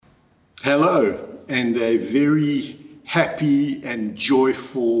Hello, and a very happy and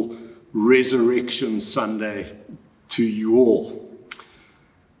joyful Resurrection Sunday to you all.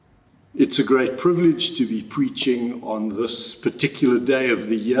 It's a great privilege to be preaching on this particular day of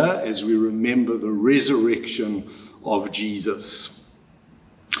the year as we remember the resurrection of Jesus.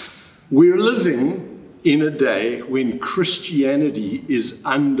 We're living in a day when Christianity is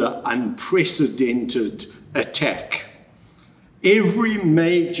under unprecedented attack. Every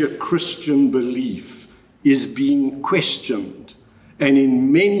major Christian belief is being questioned and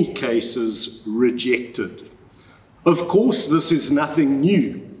in many cases rejected. Of course, this is nothing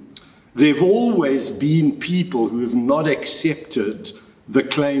new. There have always been people who have not accepted the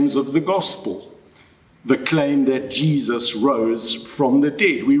claims of the gospel, the claim that Jesus rose from the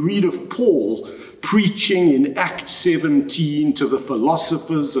dead. We read of Paul preaching in Acts 17 to the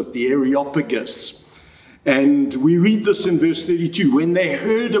philosophers at the Areopagus. And we read this in verse 32. When they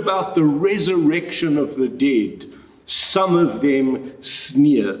heard about the resurrection of the dead, some of them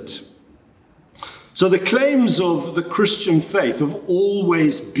sneered. So the claims of the Christian faith have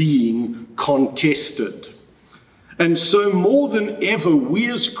always been contested. And so more than ever,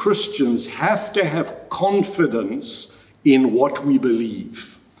 we as Christians have to have confidence in what we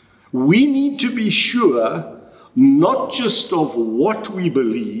believe. We need to be sure not just of what we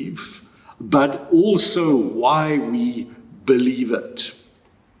believe, but also why we believe it.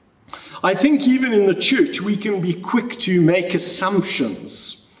 I think even in the church, we can be quick to make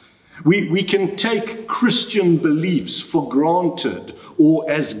assumptions. We can take Christian beliefs for granted or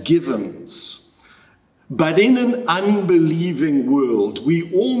as givens. But in an unbelieving world,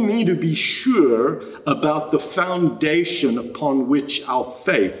 we all need to be sure about the foundation upon which our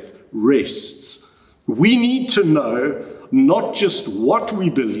faith rests. We need to know not just what we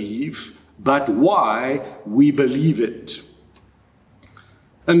believe, but why we believe it.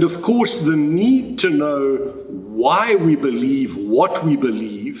 And of course, the need to know why we believe what we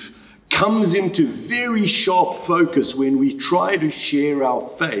believe comes into very sharp focus when we try to share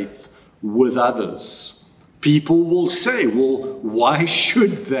our faith with others. People will say, well, why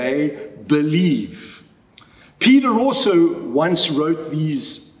should they believe? Peter also once wrote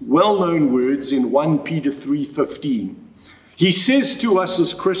these well-known words in 1 Peter 3:15. He says to us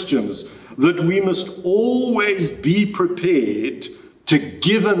as Christians that we must always be prepared to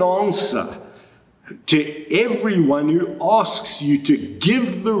give an answer to everyone who asks you to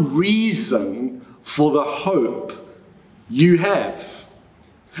give the reason for the hope you have.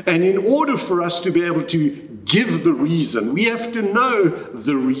 And in order for us to be able to give the reason, we have to know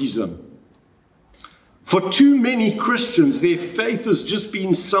the reason. For too many Christians, their faith has just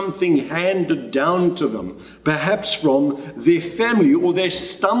been something handed down to them, perhaps from their family, or they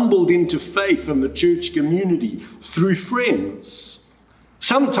stumbled into faith in the church community through friends.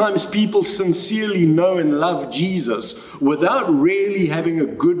 Sometimes people sincerely know and love Jesus without really having a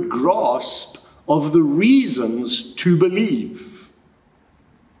good grasp of the reasons to believe.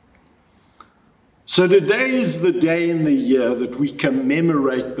 So today is the day in the year that we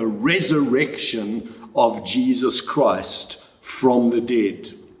commemorate the resurrection of Jesus Christ from the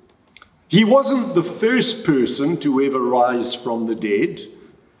dead. He wasn't the first person to ever rise from the dead,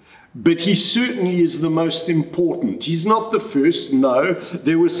 but he certainly is the most important. He's not the first, no.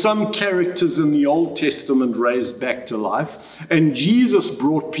 There were some characters in the Old Testament raised back to life, and Jesus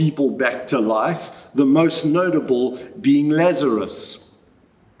brought people back to life, the most notable being Lazarus.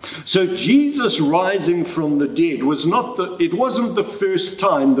 So Jesus rising from the dead it wasn't the first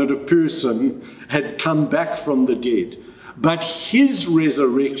time that a person had come back from the dead, but his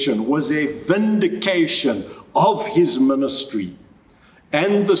resurrection was a vindication of his ministry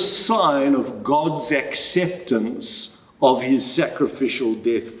and the sign of God's acceptance of his sacrificial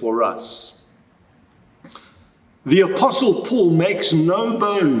death for us. The Apostle Paul makes no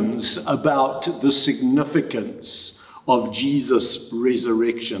bones about the significance of Jesus'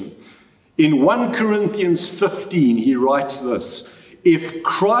 resurrection. In 1 Corinthians 15, he writes this: "If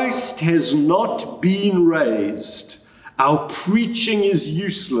Christ has not been raised, our preaching is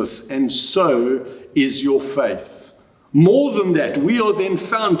useless, and so is your faith. More than that, we are then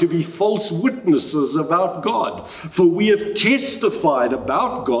found to be false witnesses about God, for we have testified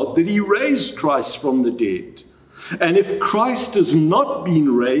about God that he raised Christ from the dead. And if Christ has not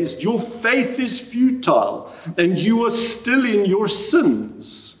been raised, your faith is futile, and you are still in your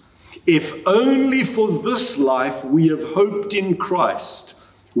sins. If only for this life we have hoped in Christ,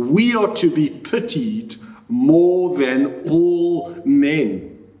 we are to be pitied more than all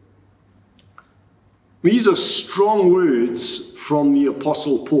men." These are strong words from the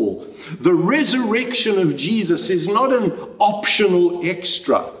Apostle Paul. The resurrection of Jesus is not an optional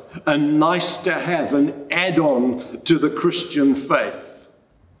extra. a nice to have, an add-on to the Christian faith.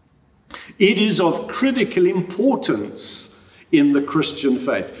 It is of critical importance in the Christian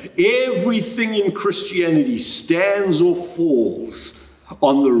faith. Everything in Christianity stands or falls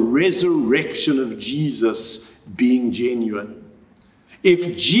on the resurrection of Jesus being genuine.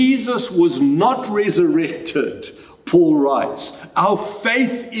 If Jesus was not resurrected, Paul writes, our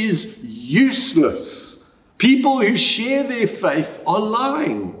faith is useless. People who share their faith are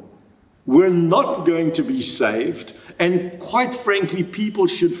lying. We're not going to be saved, and quite frankly, people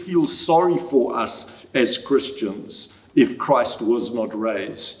should feel sorry for us as Christians if Christ was not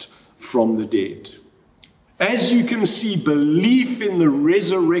raised from the dead. As you can see, belief in the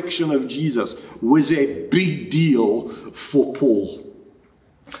resurrection of Jesus was a big deal for Paul.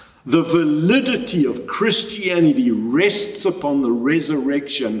 The validity of Christianity rests upon the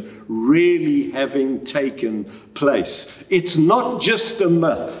resurrection really having taken place. It's not just a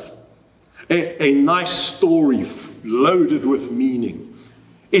myth, a nice story loaded with meaning.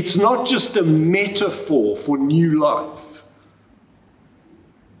 It's not just a metaphor for new life.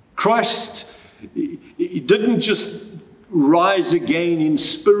 Christ, he didn't just rise again in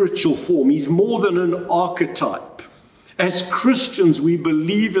spiritual form. He's more than an archetype. As Christians, we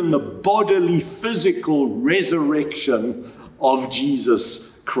believe in the bodily, physical resurrection of Jesus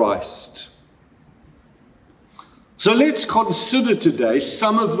Christ. So let's consider today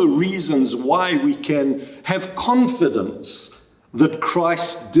some of the reasons why we can have confidence that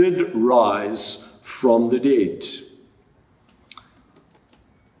Christ did rise from the dead.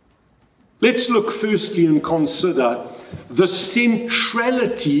 Let's look firstly and consider the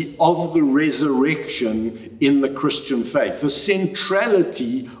centrality of the resurrection in the Christian faith. The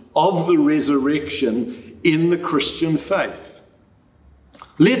centrality of the resurrection in the Christian faith.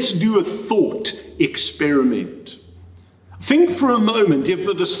 Let's do a thought experiment. Think for a moment if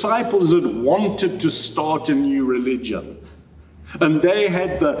the disciples had wanted to start a new religion and they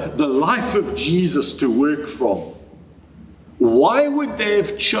had the life of Jesus to work from. Why would they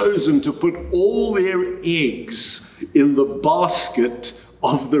have chosen to put all their eggs in the basket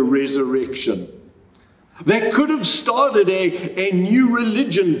of the resurrection? They could have started a new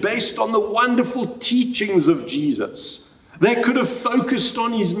religion based on the wonderful teachings of Jesus. They could have focused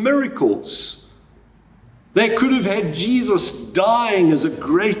on his miracles. They could have had Jesus dying as a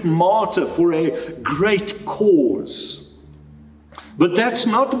great martyr for a great cause. But that's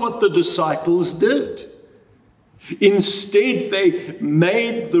not what the disciples did. Instead, they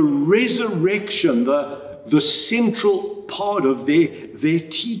made the resurrection the central part of their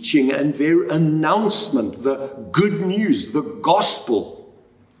teaching and their announcement, the good news, the gospel.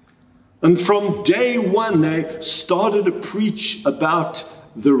 And from day one, they started to preach about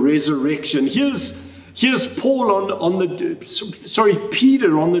the resurrection. Here's Peter on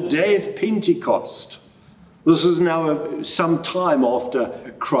the day of Pentecost. This is now some time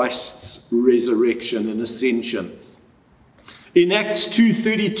after Christ's resurrection and ascension. In Acts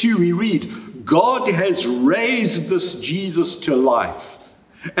 2:32 we read, God has raised this Jesus to life,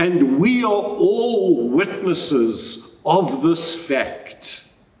 and we are all witnesses of this fact.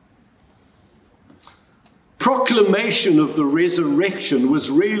 Proclamation of the resurrection was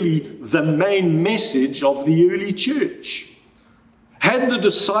really the main message of the early church. Had the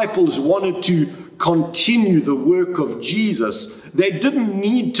disciples wanted to continue the work of Jesus, they didn't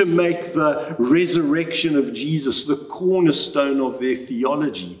need to make the resurrection of Jesus the cornerstone of their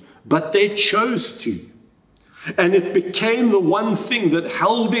theology, but they chose to. And it became the one thing that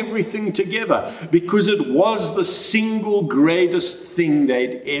held everything together because it was the single greatest thing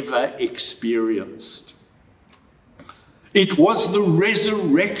they'd ever experienced. It was the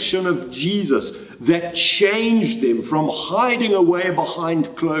resurrection of Jesus that changed them from hiding away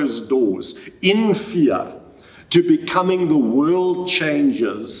behind closed doors in fear to becoming the world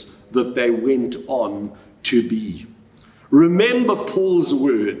changers that they went on to be. Remember Paul's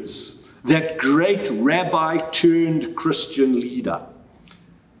words, that great rabbi turned Christian leader.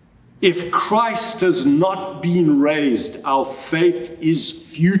 If Christ has not been raised, our faith is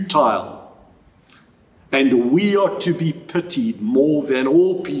futile. And we are to be pitied more than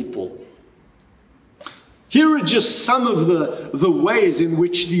all people. Here are just some of the ways in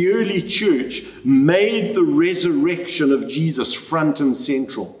which the early church made the resurrection of Jesus front and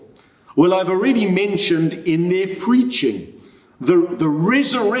central. Well, I've already mentioned in their preaching, the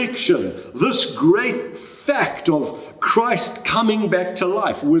resurrection, this great fact of Christ coming back to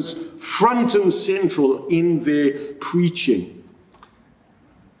life was front and central in their preaching.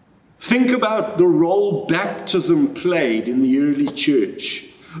 Think about the role baptism played in the early church.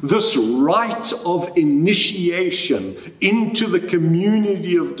 This rite of initiation into the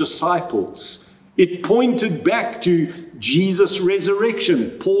community of disciples, it pointed back to Jesus'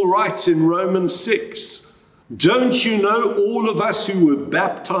 resurrection. Paul writes in Romans 6, "Don't you know all of us who were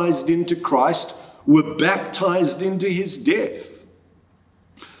baptized into Christ were baptized into his death?"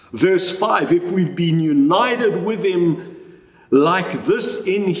 Verse 5, "If we've been united with him like this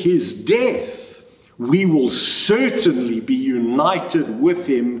in his death, we will certainly be united with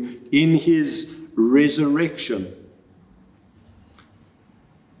him in his resurrection."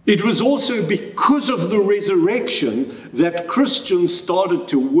 It was also because of the resurrection that Christians started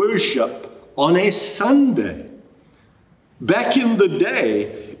to worship on a Sunday. Back in the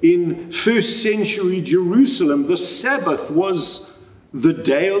day, in first century Jerusalem, the Sabbath was the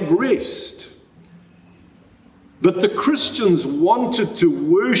day of rest. But the Christians wanted to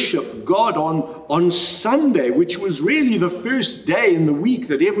worship God on Sunday, which was really the first day in the week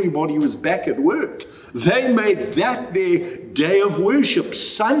that everybody was back at work. They made that their day of worship,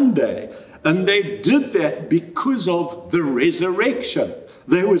 Sunday. And they did that because of the resurrection.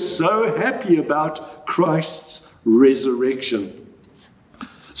 They were so happy about Christ's resurrection.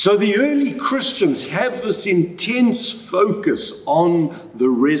 So the early Christians have this intense focus on the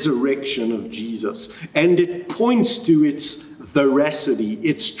resurrection of Jesus, and it points to its veracity,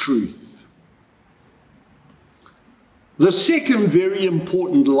 its truth. The second very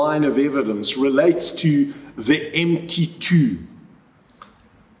important line of evidence relates to the empty tomb.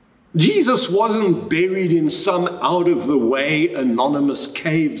 Jesus wasn't buried in some out-of-the-way anonymous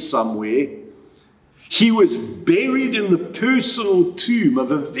cave somewhere. He was buried in the personal tomb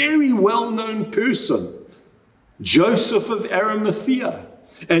of a very well-known person, Joseph of Arimathea.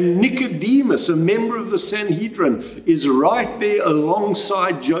 And Nicodemus, a member of the Sanhedrin, is right there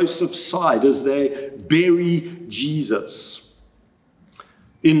alongside Joseph's side as they bury Jesus.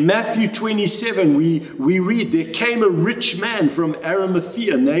 In Matthew 27, we read, "There came a rich man from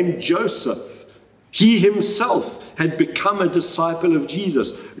Arimathea named Joseph. He himself had become a disciple of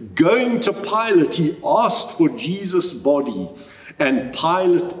Jesus. Going to Pilate, he asked for Jesus' body, and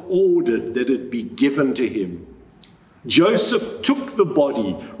Pilate ordered that it be given to him. Joseph took the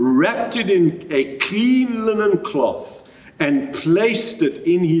body, wrapped it in a clean linen cloth, and placed it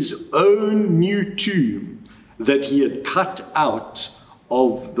in his own new tomb that he had cut out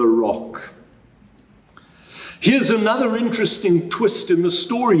of the rock." Here's another interesting twist in the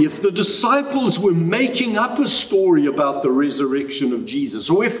story. If the disciples were making up a story about the resurrection of Jesus,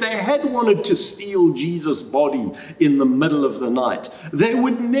 or if they had wanted to steal Jesus' body in the middle of the night, they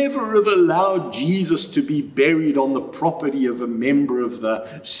would never have allowed Jesus to be buried on the property of a member of the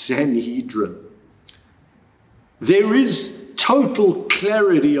Sanhedrin. There is total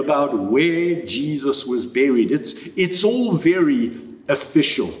clarity about where Jesus was buried. It's all very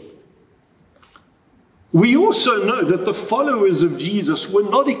official. We also know that the followers of Jesus were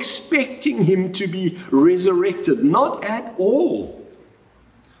not expecting him to be resurrected, not at all.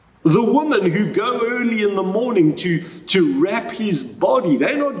 The women who go early in the morning to wrap his body,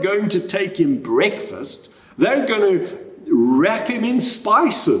 they're not going to take him breakfast. They're going to wrap him in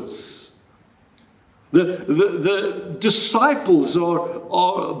spices. The disciples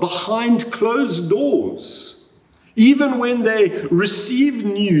are behind closed doors. Even when they receive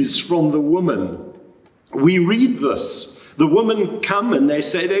news from the woman, we read this. The women come and they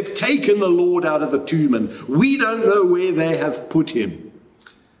say they've taken the Lord out of the tomb and we don't know where they have put him.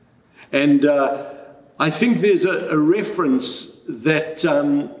 And I think there's a reference that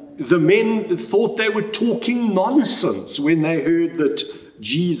the men thought they were talking nonsense when they heard that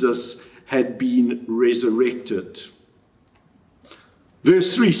Jesus had been resurrected.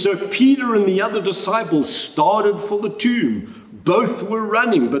 Verse 3, "So Peter and the other disciples started for the tomb. Both were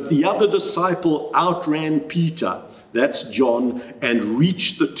running, but the other disciple outran Peter," that's John, "and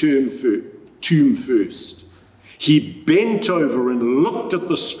reached the tomb first. He bent over and looked at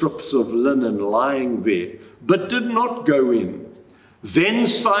the strips of linen lying there, but did not go in. Then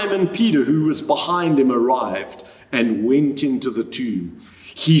Simon Peter, who was behind him, arrived and went into the tomb.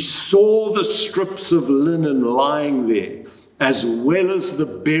 He saw the strips of linen lying there, as well as the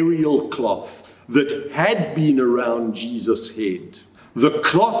burial cloth that had been around Jesus' head. The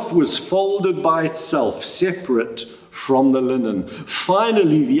cloth was folded by itself, separate from the linen.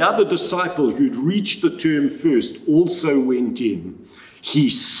 Finally, the other disciple who'd reached the tomb first also went in. He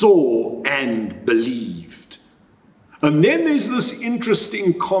saw and believed." And then there's this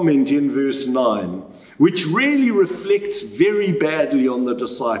interesting comment in verse 9, which really reflects very badly on the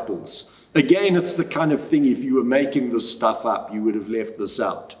disciples. Again, it's the kind of thing, if you were making this stuff up, you would have left this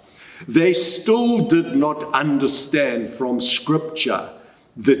out. "They still did not understand from Scripture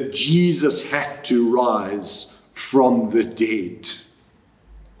that Jesus had to rise from the dead.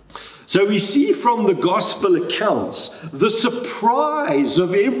 So we see from the gospel accounts the surprise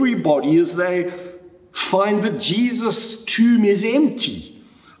of everybody as they find that Jesus' tomb is empty.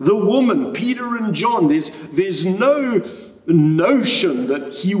 The woman, Peter and John, there's no notion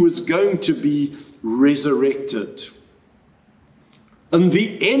that he was going to be resurrected. And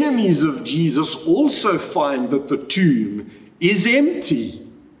the enemies of Jesus also find that the tomb is empty.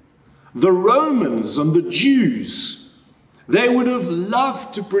 The Romans and the Jews, they would have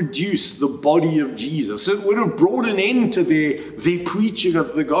loved to produce the body of Jesus. It would have brought an end to their preaching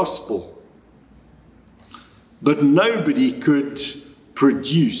of the gospel. But nobody could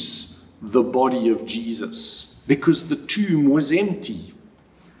produce the body of Jesus because the tomb was empty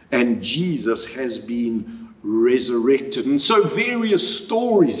and Jesus has been resurrected. And so various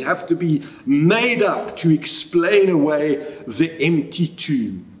stories have to be made up to explain away the empty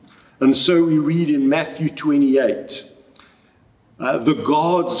tomb. And so we read in Matthew 28, the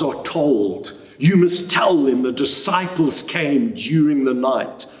guards are told, "You must tell them the disciples came during the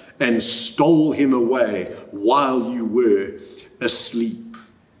night and stole him away while you were asleep."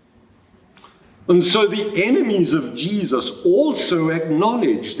 And so the enemies of Jesus also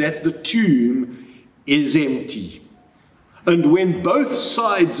acknowledge that the tomb is empty. And when both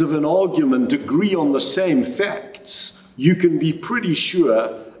sides of an argument agree on the same facts, you can be pretty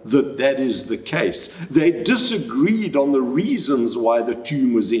sure that that is the case. They disagreed on the reasons why the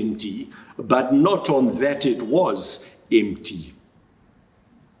tomb was empty, but not on that it was empty.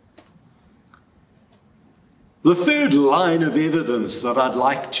 The third line of evidence that I'd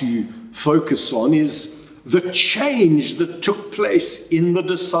like to focus on is the change that took place in the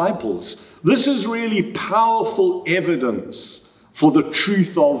disciples. This is really powerful evidence for the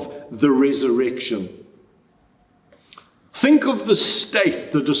truth of the resurrection. Think of the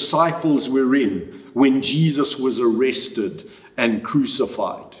state the disciples were in when Jesus was arrested and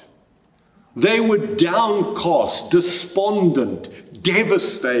crucified. They were downcast, despondent,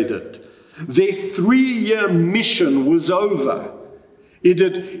 devastated. Their 3-year mission was over. It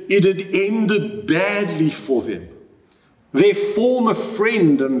had ended badly for them. Their former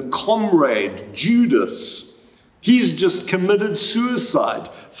friend and comrade, Judas, he's just committed suicide.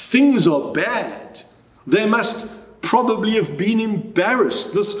 Things are bad. They must probably have been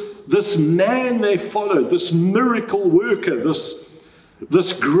embarrassed. This man they followed, this miracle worker,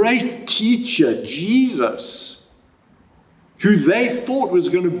 this great teacher, Jesus, who they thought was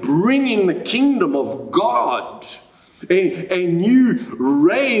going to bring in the kingdom of God, a new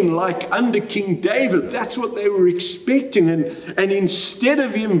reign like under King David. That's what they were expecting. And instead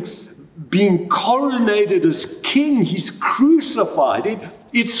of him being coronated as king, he's crucified.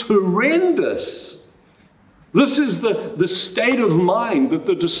 It's horrendous. This is the state of mind that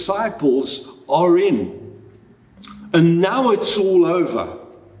the disciples are in. And now it's all over.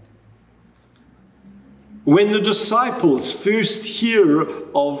 When the disciples first hear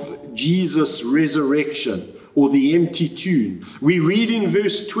of Jesus' resurrection, or the empty tomb, we read in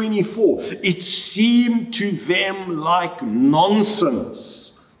verse 24, it seemed to them like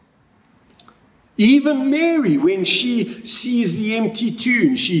nonsense. Even Mary, when she sees the empty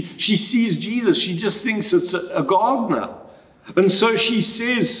tomb, she sees Jesus, she just thinks it's a gardener. And so she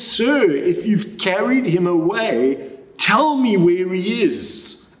says, "Sir, if you've carried him away, tell me where he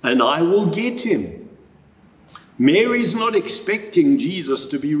is, and I will get him." Mary's not expecting Jesus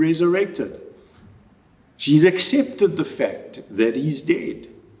to be resurrected. She's accepted the fact that he's dead.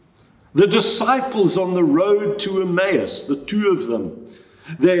 The disciples on the road to Emmaus, the two of them,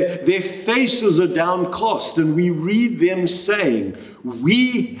 their faces are downcast, and we read them saying,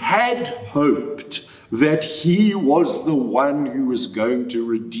 "We had hoped that he was the one who was going to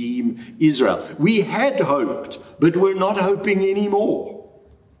redeem Israel." We had hoped, but we're not hoping anymore.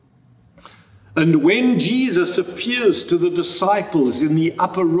 And when Jesus appears to the disciples in the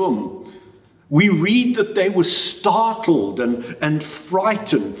upper room, we read that they were startled and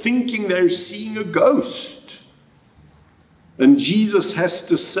frightened, thinking they're seeing a ghost. And Jesus has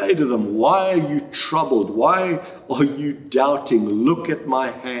to say to them, "Why are you troubled? Why are you doubting? Look at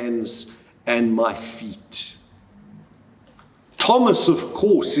my hands and my feet." Thomas, of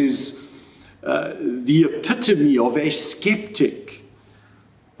course, is the epitome of a skeptic.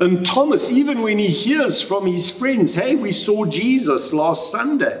 And Thomas, even when he hears from his friends, "Hey, we saw Jesus last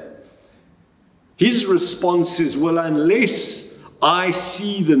Sunday," his response is, "Well, unless I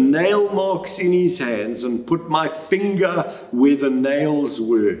see the nail marks in his hands and put my finger where the nails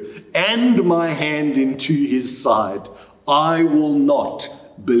were and my hand into his side, I will not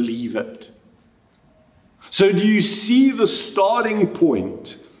believe it." So do you see the starting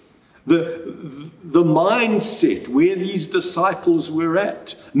point, the mindset where these disciples were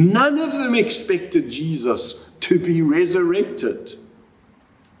at? None of them expected Jesus to be resurrected.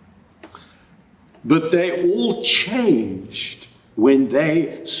 But they all changed when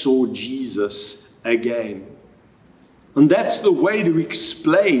they saw Jesus again. And that's the way to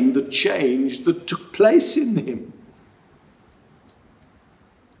explain the change that took place in them.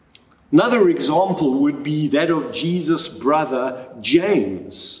 Another example would be that of Jesus' brother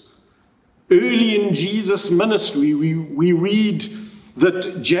James. Early in Jesus' ministry, we read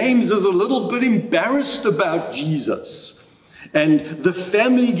that James is a little bit embarrassed about Jesus. And the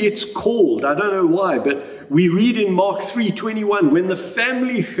family gets called. I don't know why, but we read in Mark 3:21, when the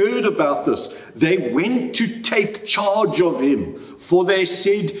family heard about this, they went to take charge of him, for they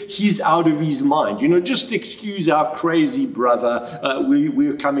said, he's out of his mind. Just excuse our crazy brother.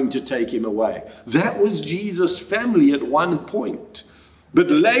 We're coming to take him away. That was Jesus' family at one point. But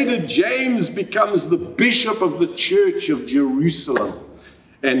later, James becomes the bishop of the church of Jerusalem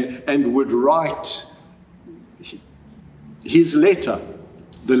and would write his letter,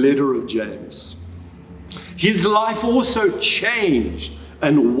 the letter of James. His life also changed.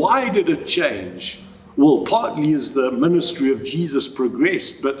 And why did it change? Well, partly as the ministry of Jesus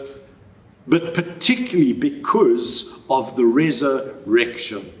progressed, but particularly because of the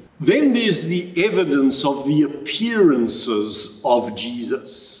resurrection. Then there's the evidence of the appearances of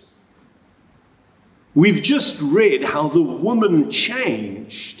Jesus. We've just read how the woman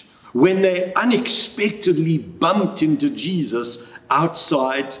changed when they unexpectedly bumped into Jesus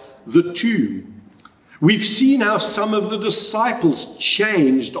outside the tomb. We've seen how some of the disciples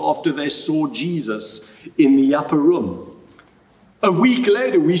changed after they saw Jesus in the upper room. A week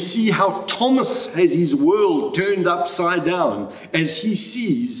later, we see how Thomas has his world turned upside down as he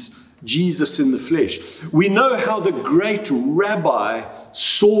sees Jesus in the flesh. We know how the great rabbi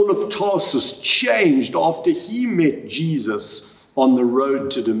Saul of Tarsus changed after he met Jesus on the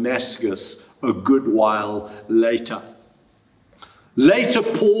road to Damascus a good while later. Later,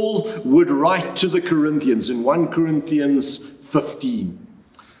 Paul would write to the Corinthians in 1 Corinthians 15,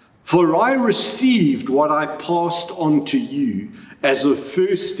 "For I received what I passed on to you as of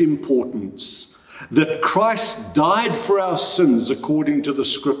first importance, that Christ died for our sins according to the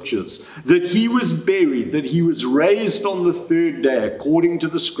Scriptures, that he was buried, that he was raised on the third day according to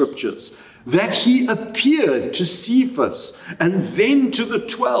the Scriptures, that he appeared to Cephas and then to the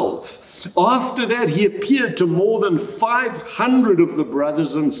 12. After that, he appeared to more than 500 of the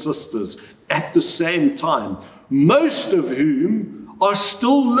brothers and sisters at the same time, most of whom are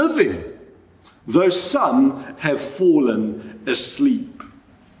still living, though some have fallen asleep."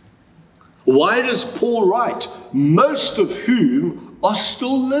 Why does Paul write, most of whom are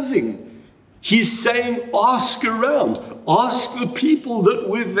still living? He's saying, ask around. Ask the people that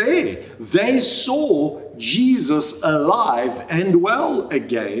were there. They saw Jesus alive and well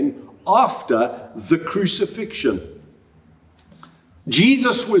again after the crucifixion.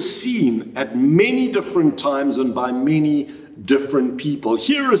 Jesus was seen at many different times and by many different people.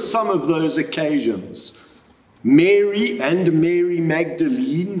 Here are some of those occasions. Mary and Mary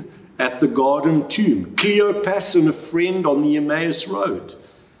Magdalene at the garden tomb. Cleopas and a friend on the Emmaus Road.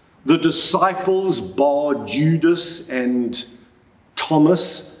 The disciples bar Judas and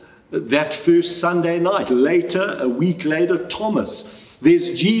Thomas that first Sunday night. Later, a week later, Thomas.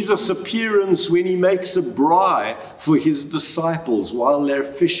 There's Jesus' appearance when he makes a braai for his disciples while they're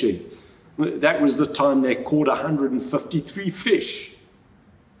fishing. That was the time they caught 153 fish.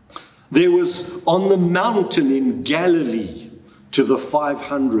 There was on the mountain in Galilee to the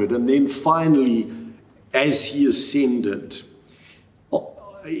 500, and then finally as he ascended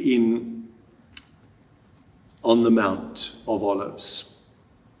on the Mount of Olives.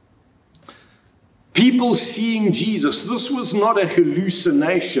 People seeing Jesus, this was not a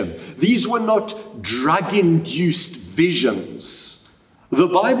hallucination. These were not drug-induced visions. The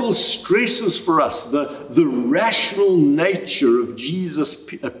Bible stresses for us the rational nature of Jesus'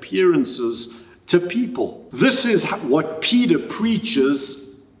 appearances to people. This is what Peter preaches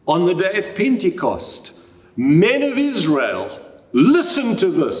on the day of Pentecost. Men of Israel, listen to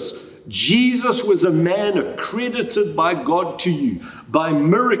this. Jesus was a man accredited by God to you by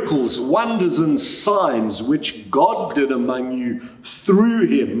miracles, wonders, and signs which God did among you through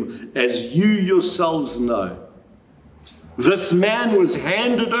him, as you yourselves know. This man was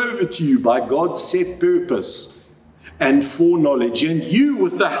handed over to you by God's set purpose and foreknowledge, and you,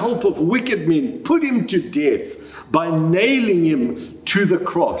 with the help of wicked men, put him to death by nailing him to the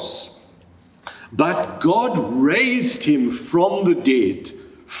cross. But God raised him from the dead,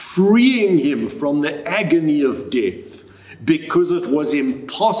 freeing him from the agony of death, because it was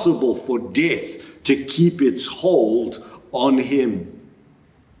impossible for death to keep its hold on him.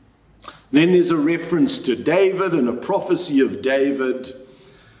 Then there's a reference to David and a prophecy of David.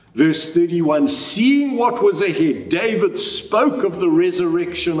 Verse 31, seeing what was ahead, David spoke of the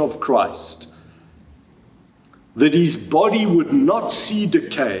resurrection of Christ, that his body would not see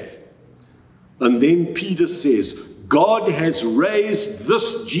decay. And then Peter says, God has raised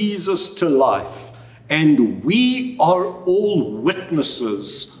this Jesus to life, and we are all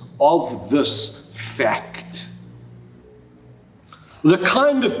witnesses of this fact. The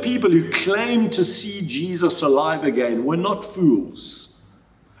kind of people who claim to see Jesus alive again were not fools.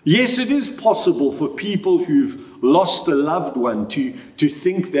 Yes, it is possible for people who've lost a loved one to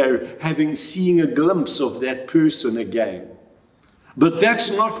think they're seeing a glimpse of that person again. But that's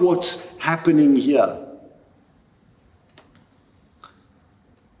not what's happening here.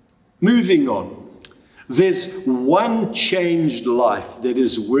 Moving on, there's one changed life that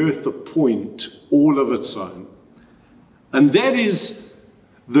is worth a point all of its own. And that is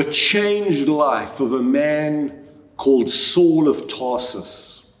the changed life of a man called Saul of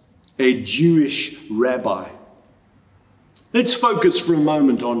Tarsus, a Jewish rabbi. Let's focus for a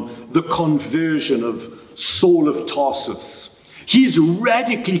moment on the conversion of Saul of Tarsus. He's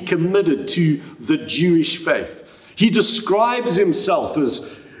radically committed to the Jewish faith. He describes himself as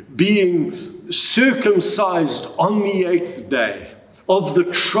being circumcised on the 8th day, of the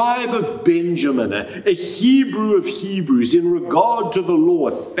tribe of Benjamin, a Hebrew of Hebrews, in regard to the law,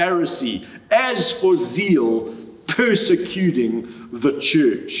 a Pharisee, as for zeal, persecuting the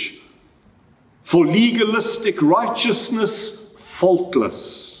church. For legalistic righteousness,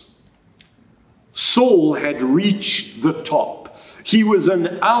 faultless. Saul had reached the top. He was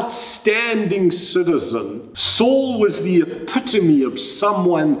an outstanding citizen. Saul was the epitome of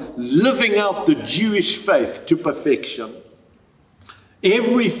someone living out the Jewish faith to perfection.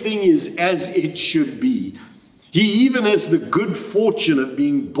 Everything is as it should be. He even has the good fortune of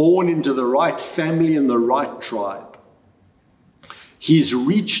being born into the right family and the right tribe. He's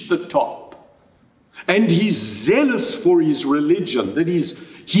reached the top. And he's zealous for his religion, that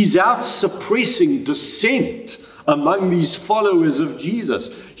he's out suppressing dissent among these followers of Jesus.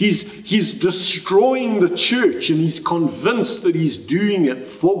 He's destroying the church, and he's convinced that he's doing it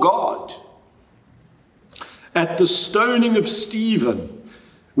for God. At the stoning of Stephen,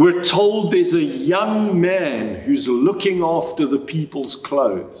 we're told there's a young man who's looking after the people's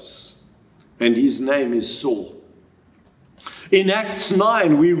clothes, and his name is Saul. In Acts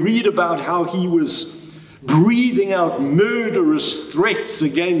 9, we read about how he was breathing out murderous threats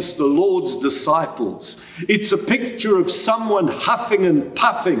against the Lord's disciples. It's a picture of someone huffing and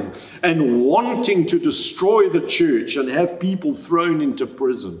puffing and wanting to destroy the church and have people thrown into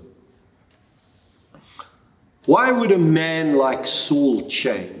prison. Why would a man like Saul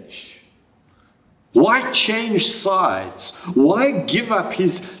change? Why change sides? Why give up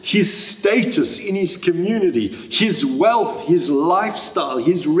his status in his community, his wealth, his lifestyle,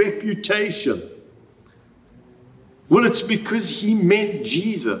 his reputation? Well, it's because he met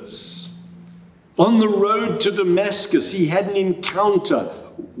Jesus. On the road to Damascus, he had an encounter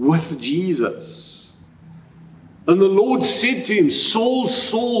with Jesus. And the Lord said to him, Saul,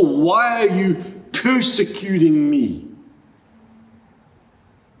 Saul, why are you persecuting me?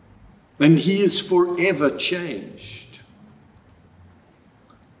 And he is forever changed.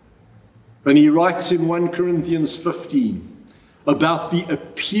 And he writes in 1 Corinthians 15 about the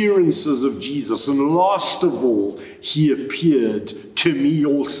appearances of Jesus. And last of all, he appeared to me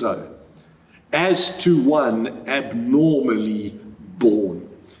also, as to one abnormally born.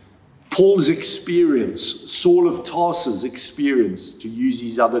 Paul's experience, Saul of Tarsus' experience, to use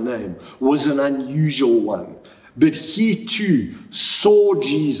his other name, was an unusual one. But he too saw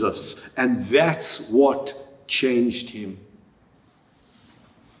Jesus, and that's what changed him.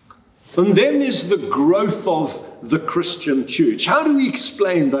 And then there's the growth of the Christian church. How do we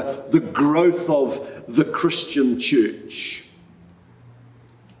explain the growth of the Christian church?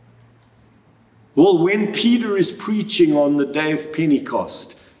 Well, when Peter is preaching on the day of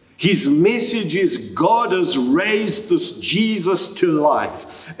Pentecost, his message is God has raised this Jesus to life,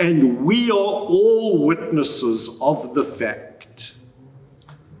 and we are all witnesses of the fact.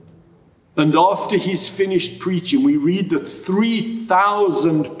 And after he's finished preaching, we read that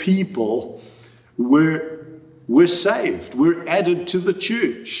 3,000 people were saved, were added to the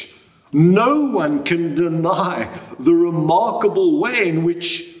church. No one can deny the remarkable way in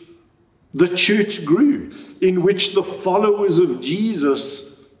which the church grew, in which the followers of Jesus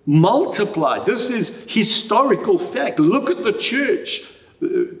multiplied. This is historical fact. Look at the church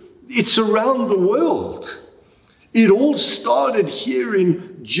it's around the world. It all started here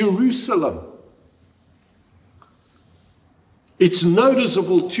in Jerusalem. It's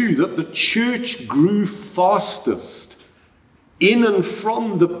noticeable too that the church grew fastest in and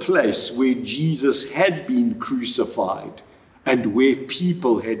from the place where Jesus had been crucified and where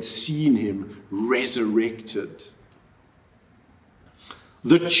people had seen him resurrected.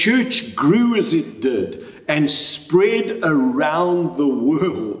 The church grew as it did and spread around the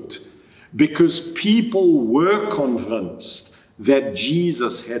world because people were convinced that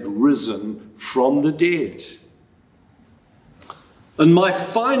Jesus had risen from the dead. And my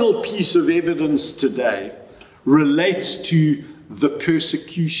final piece of evidence today relates to the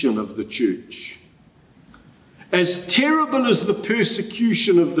persecution of the church. As terrible as the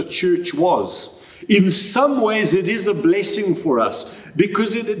persecution of the church was, in some ways it is a blessing for us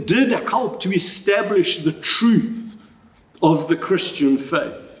because it did help to establish the truth of the Christian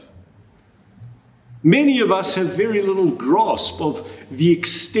faith. Many of us have very little grasp of the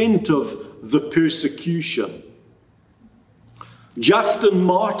extent of the persecution. Justin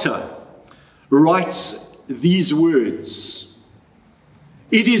Martyr writes these words: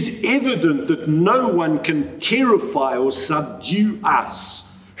 "It is evident that no one can terrify or subdue us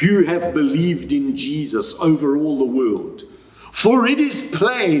who have believed in Jesus over all the world. For it is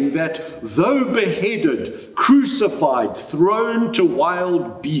plain that though beheaded, crucified, thrown to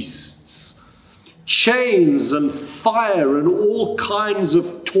wild beasts, chains and fire and all kinds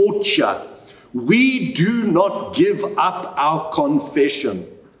of torture, we do not give up our confession.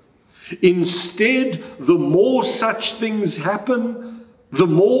 Instead, the more such things happen, the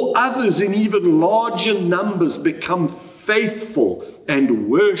more others in even larger numbers become faithful and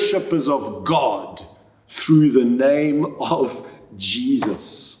worshippers of God through the name of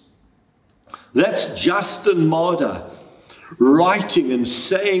Jesus." That's Justin Martyr writing and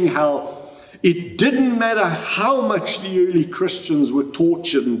saying how it didn't matter how much the early Christians were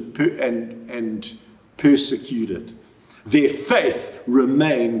tortured and persecuted. Their faith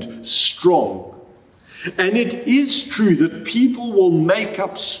remained strong. And it is true that people will make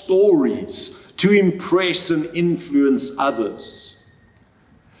up stories to impress and influence others.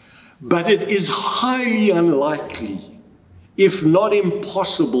 But it is highly unlikely, if not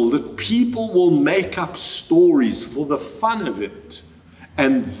impossible, that people will make up stories for the fun of it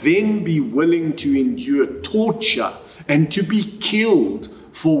and then be willing to endure torture and to be killed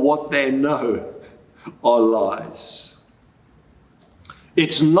for what they know are lies.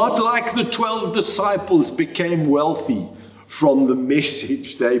 It's not like the 12 disciples became wealthy from the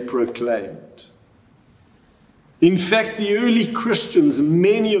message they proclaimed. In fact, the early Christians,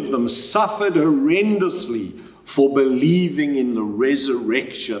 many of them, suffered horrendously for believing in the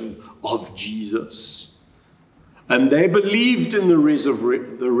resurrection of Jesus. And they believed in the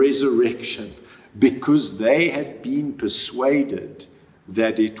resurrection because they had been persuaded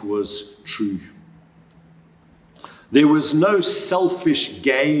that it was true. There was no selfish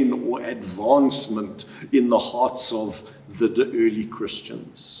gain or advancement in the hearts of the early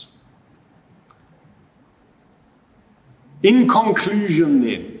Christians. In conclusion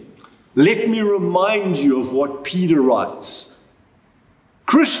then, let me remind you of what Peter writes.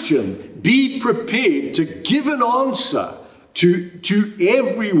 Christian, be prepared to give an answer to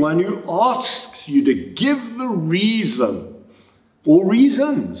everyone who asks you to give the reason or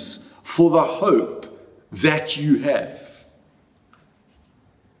reasons for the hope that you have.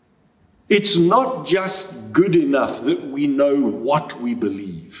 It's not just good enough that we know what we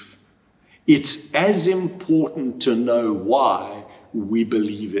believe. It's as important to know why we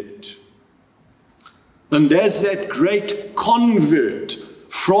believe it. And as that great convert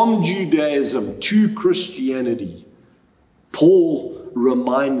from Judaism to Christianity, Paul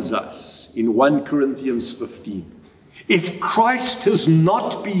reminds us in 1 Corinthians 15, if Christ has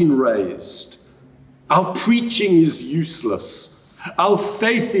not been raised, our preaching is useless. Our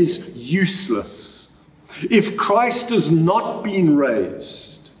faith is useless. If Christ has not been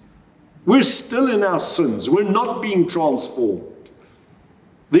raised, we're still in our sins. We're not being transformed.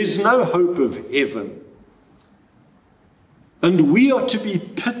 There's no hope of heaven. And we are to be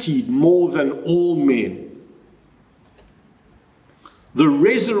pitied more than all men. The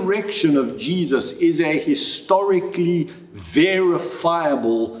resurrection of Jesus is a historically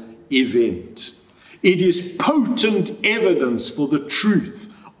verifiable event. It is potent evidence for the truth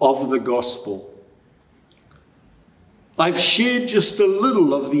of the gospel. I've shared just a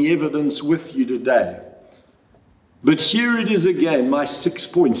little of the evidence with you today. But here it is again, my 6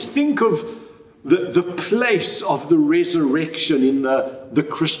 points. Think of the place of the resurrection in the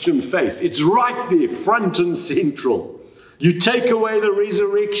Christian faith. It's right there, front and central. You take away the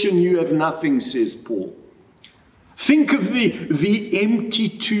resurrection, you have nothing, says Paul. Think of the empty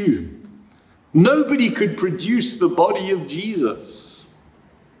tomb. Nobody could produce the body of Jesus.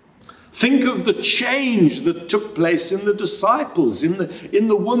 Think of the change that took place in the disciples, in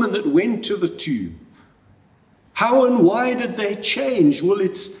the woman that went to the tomb. How and why did they change? Well,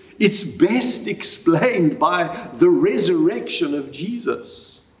 it's best explained by the resurrection of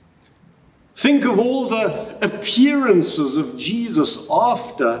Jesus. Think of all the appearances of Jesus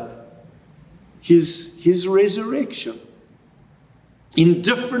after his resurrection. In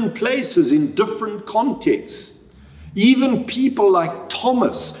different places, in different contexts. Even people like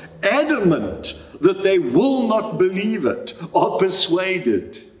Thomas, adamant that they will not believe it, are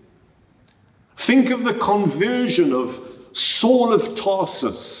persuaded. Think of the conversion of Saul of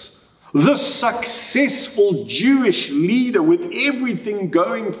Tarsus, this successful Jewish leader with everything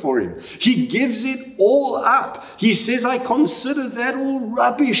going for him. He gives it all up. He says, I consider that all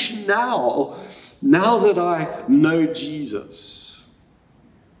rubbish now that I know Jesus.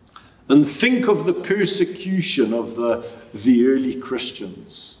 And think of the persecution of the early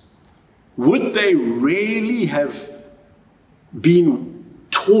Christians. Would they really have been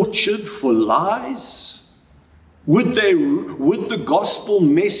tortured for lies? Would the gospel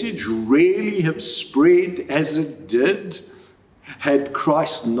message really have spread as it did had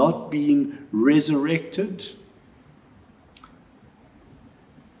Christ not been resurrected?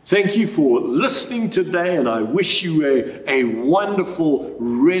 Thank you for listening today, and I wish you a wonderful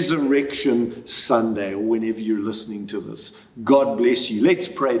Resurrection Sunday, or whenever you're listening to this. God bless you. Let's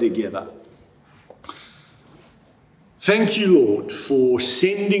pray together. Thank you, Lord, for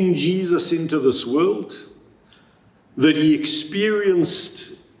sending Jesus into this world, that he experienced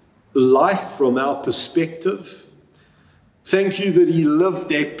life from our perspective. Thank you that he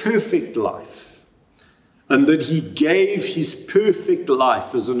lived a perfect life and that he gave his perfect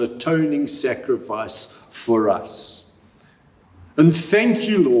life as an atoning sacrifice for us. And thank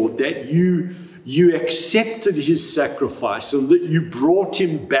you, Lord, that you accepted his sacrifice and that you brought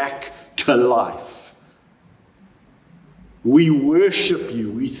him back to life. We worship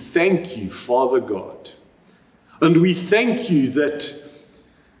you. We thank you, Father God. And we thank you that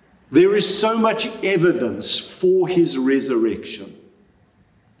there is so much evidence for his resurrection.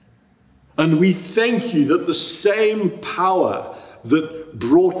 And we thank you that the same power that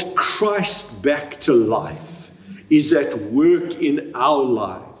brought Christ back to life is at work in our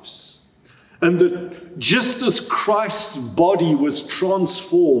lives. And that just as Christ's body was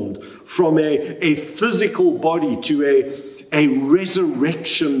transformed from a physical body to a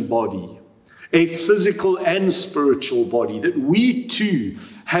resurrection body, a physical and spiritual body, that we too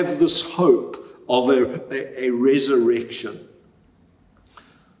have this hope of a resurrection.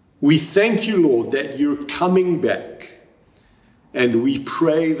 We thank you, Lord, that you're coming back, and we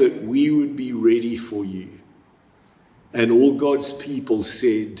pray that we would be ready for you. And all God's people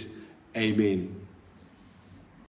said, Amen.